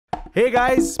Hey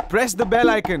guys, press the bell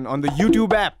icon on the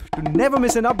YouTube app to never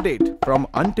miss an update from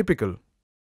Untypical.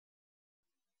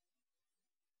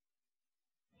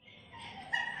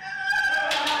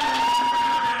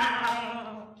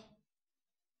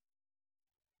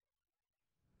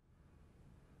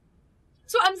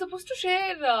 So I'm supposed to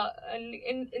share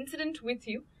an incident with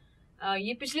you.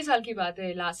 ये पिछले साल की बात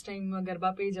है. Last time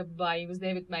garba पे जब I was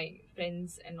there with my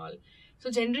friends and all.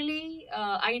 So generally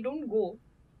I don't go.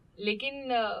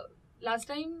 लेकिन last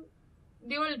time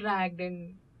they all dragged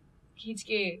and खींच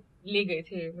के ले गए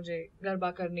थे मुझे गरबा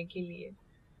करने के लिए.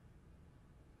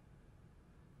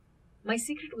 My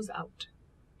secret was out.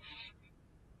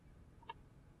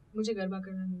 मुझे गरबा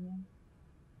करना नहीं है.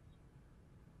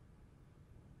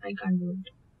 I can't do it.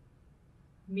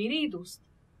 मेरे ही दोस्त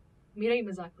मेरा ही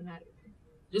मजाक बना रहे थे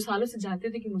जो सालों से जानते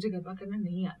थे कि मुझे गरबा करना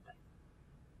नहीं आता.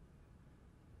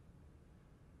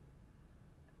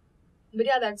 But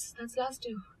yeah, that's last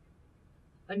year.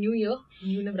 A new year,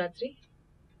 new Navratri.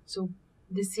 So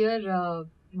this year,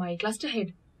 my cluster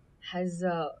head has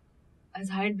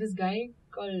hired this guy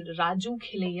called RAJU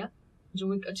KHELLAIYA,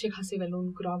 जो एक अच्छे खासे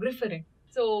well-known choreographer है.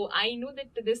 So I know that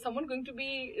there's someone going to be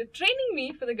training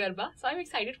me for the Garba. So I'm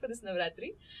excited for this Navratri.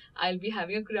 I'll be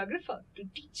having a choreographer to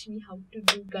teach me how to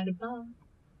do Garba.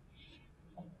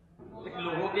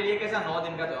 लोगों के लिए कैसा 9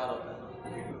 दिन का त्योहार होता है?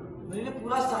 मेरे लिए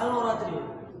पूरा साल नवरात्रि है.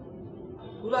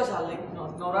 पूरा साल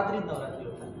नवरात्रि होता है.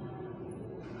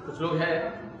 कुछ लोग हैं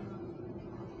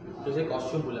जैसे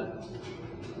कॉस्ट्यूम बुलाते.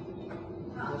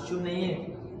 कॉस्ट्यूम नहीं है,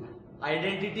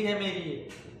 आइडेंटिटी है मेरी ये.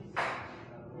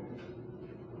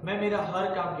 मैं मेरा हर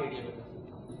काम केडिया में करता.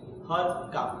 हर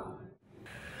काम.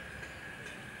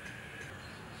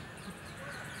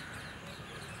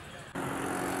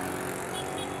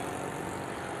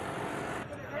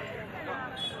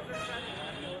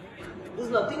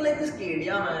 There's nothing like this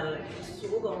Kediya, man. Like, it's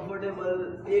so comfortable.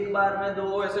 एक बार में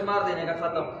 2 ऐसे मार देने का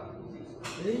खत्म.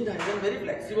 Very nice and very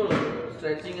flexible.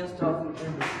 Stretching and stuff you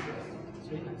can do. It's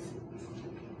very nice.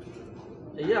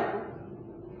 चाहिए आपको?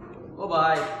 ओ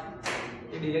भाई,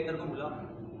 ये डायरेक्टर को बुला.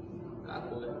 क्या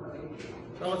हो गया?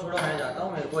 चलो छोड़ो, मैं जाता हूँ.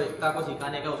 मेरे को एकता को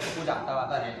सिखाने का उसको कुछ आता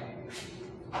वाता है.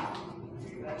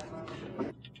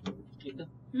 एकता?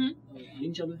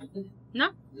 लिंक चालू है ना?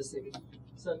 Just second.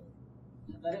 Sir.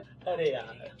 अरे यार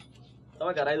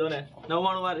તમે કરાઈ દો ને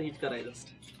 99 વાર હિટ કરાઈ દો.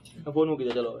 ફોન મૂકી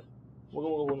દો. ચલો હવે મૂકો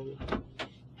ફોન મૂકો.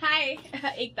 Hi,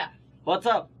 Ekta. What's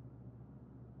up?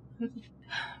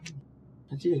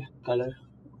 अच्छी है कलर.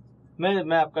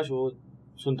 मैं आपका शो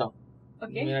सुनता हूँ.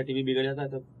 Okay. मेरा टीवी बिगड़ जाता है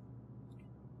तब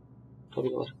कभी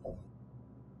और.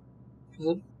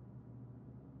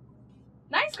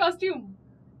 Nice costume.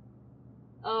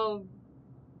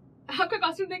 आपका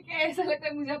कॉस्ट्यूम देख के ऐसा लगता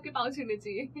है मुझे आपके पाँव छूने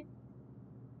चाहिए.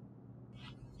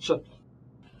 Sure.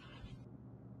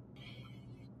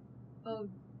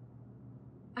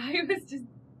 I was just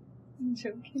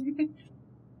joking.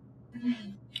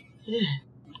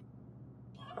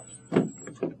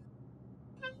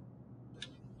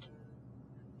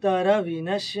 तारा भी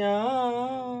नशा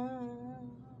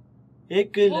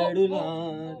एक लड़ू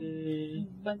लागे.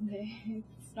 बंद है.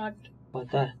 It's not.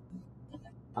 पता है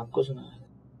आपको सुना है.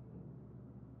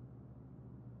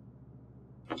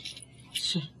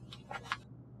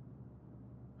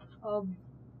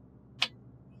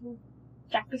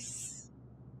 Practice.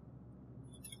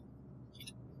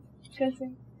 कैसे?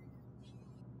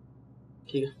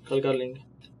 ठीक है, कल कर लेंगे.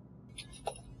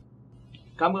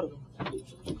 काम करो.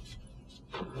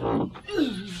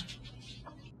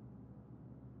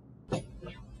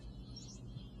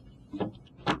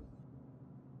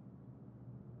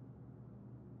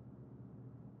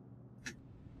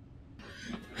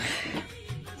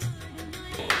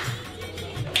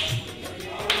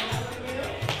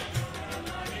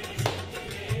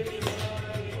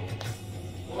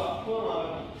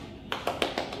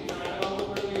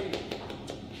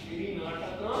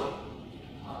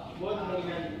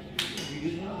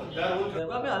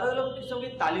 गरबा में अलग अलग किस्म की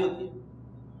ताली होती है.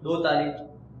 2 ताली,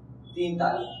 3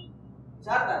 ताली,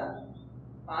 4 ताली,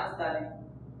 5 ताली,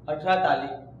 18 ताली,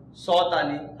 100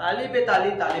 ताली, ताली पे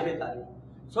ताली, ताली पे ताली.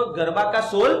 सो गरबा का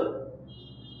सोल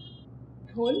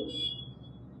ढोल.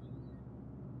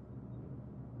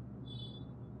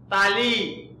 ताली.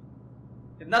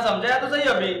 इतना समझाया तो सही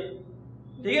अभी.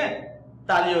 ठीक है,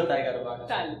 ताली होता है गरबा का.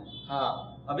 ताली. हाँ,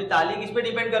 अभी ताली किस पे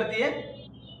डिपेंड करती है?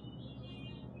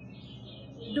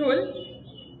 ढोल.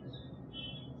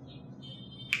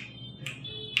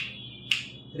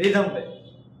 रिदम पे.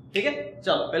 ठीक है,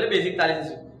 चलो पहले बेसिक ताली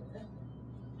से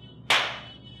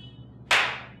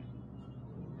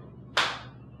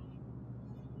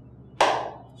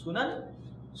सुना.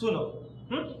 सुनो.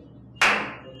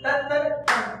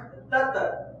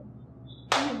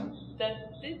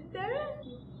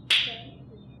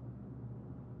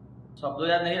 शब्दों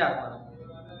याद नहीं रख पाना।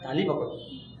 ताली पकड़ो।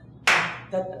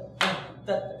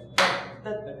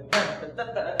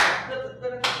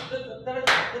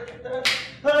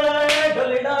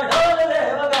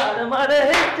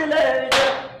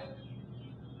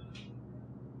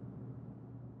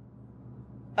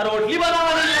 रोटली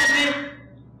बनावा नहीं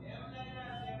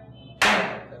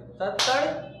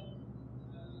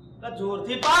जोर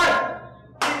थी पार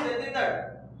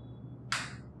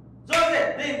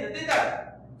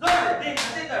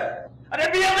अरे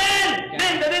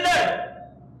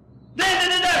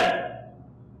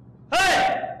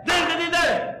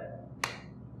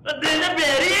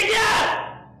बेरी है क्या?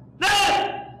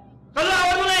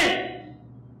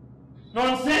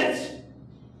 नॉनसेंस।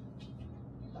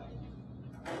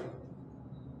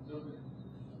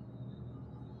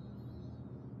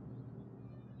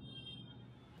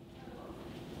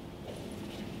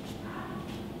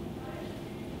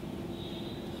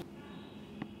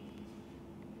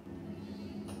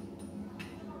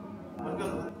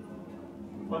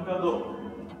 बंद कर दो।